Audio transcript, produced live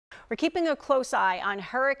We're keeping a close eye on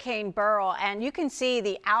Hurricane Beryl, and you can see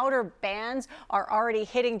the outer bands are already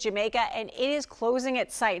hitting Jamaica, and it is closing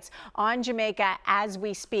its sights on Jamaica as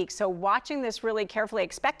we speak. So watching this really carefully,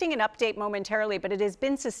 expecting an update momentarily, but it has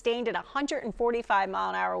been sustained at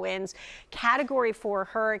 145-mile-an-hour winds, Category 4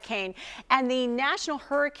 hurricane. And the National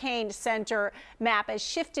Hurricane Center map has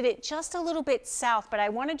shifted it just a little bit south, but I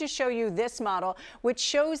wanted to show you this model, which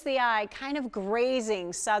shows the eye kind of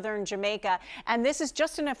grazing southern Jamaica. And this is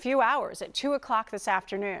just in a few hours at 2 o'clock this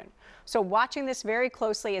afternoon. So watching this very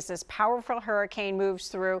closely as this powerful hurricane moves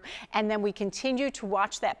through, and then we continue to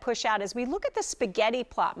watch that push out. As we look at the spaghetti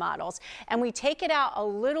plot models and we take it out a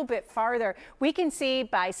little bit farther, we can see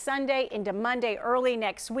by Sunday into Monday, early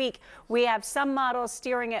next week, we have some models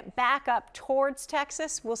steering it back up towards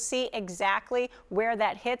Texas. We'll see exactly where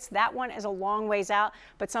that hits. That one is a long ways out,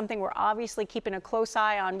 but something we're obviously keeping a close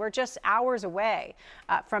eye on. We're just hours away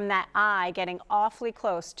from that eye getting awfully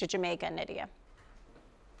close to Jamaica, Nydia.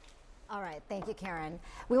 All right, thank you, Karen.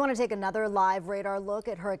 We want to take another live radar look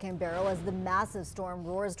at Hurricane Beryl as the massive storm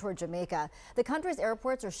roars toward Jamaica. The country's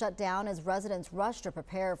airports are shut down as residents rush to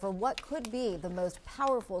prepare for what could be the most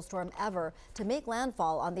powerful storm ever to make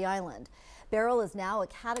landfall on the island. Beryl is now a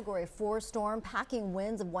Category 4 storm, packing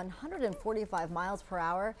winds of 145 miles per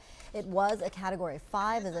hour. It was a Category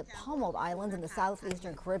 5 as it pummeled islands in the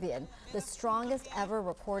southeastern Caribbean, the strongest ever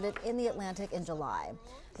recorded in the Atlantic in July.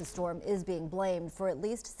 The storm is being blamed for at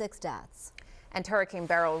least 6 deaths. And Hurricane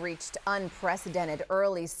Beryl reached unprecedented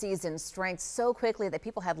early season strength so quickly that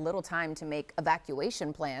people had little time to make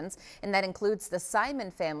evacuation plans. And that includes the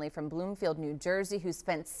Simon family from Bloomfield, New Jersey, who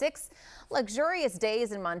spent 6 luxurious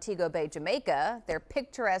days in Montego Bay, Jamaica. Their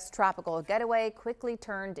picturesque tropical getaway quickly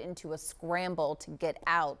turned into a scramble to get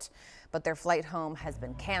out. But their flight home has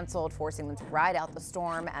been canceled, forcing them to ride out the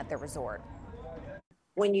storm at their resort.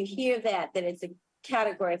 When you hear that it's a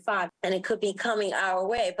Category 5 and it could be coming our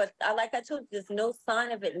way, but like I told you, there's no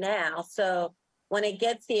sign of it now. So when it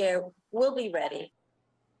gets here, we'll be ready.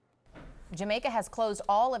 Jamaica has closed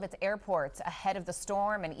all of its airports ahead of the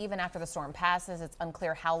storm, and even after the storm passes, it's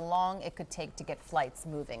unclear how long it could take to get flights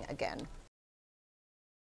moving again.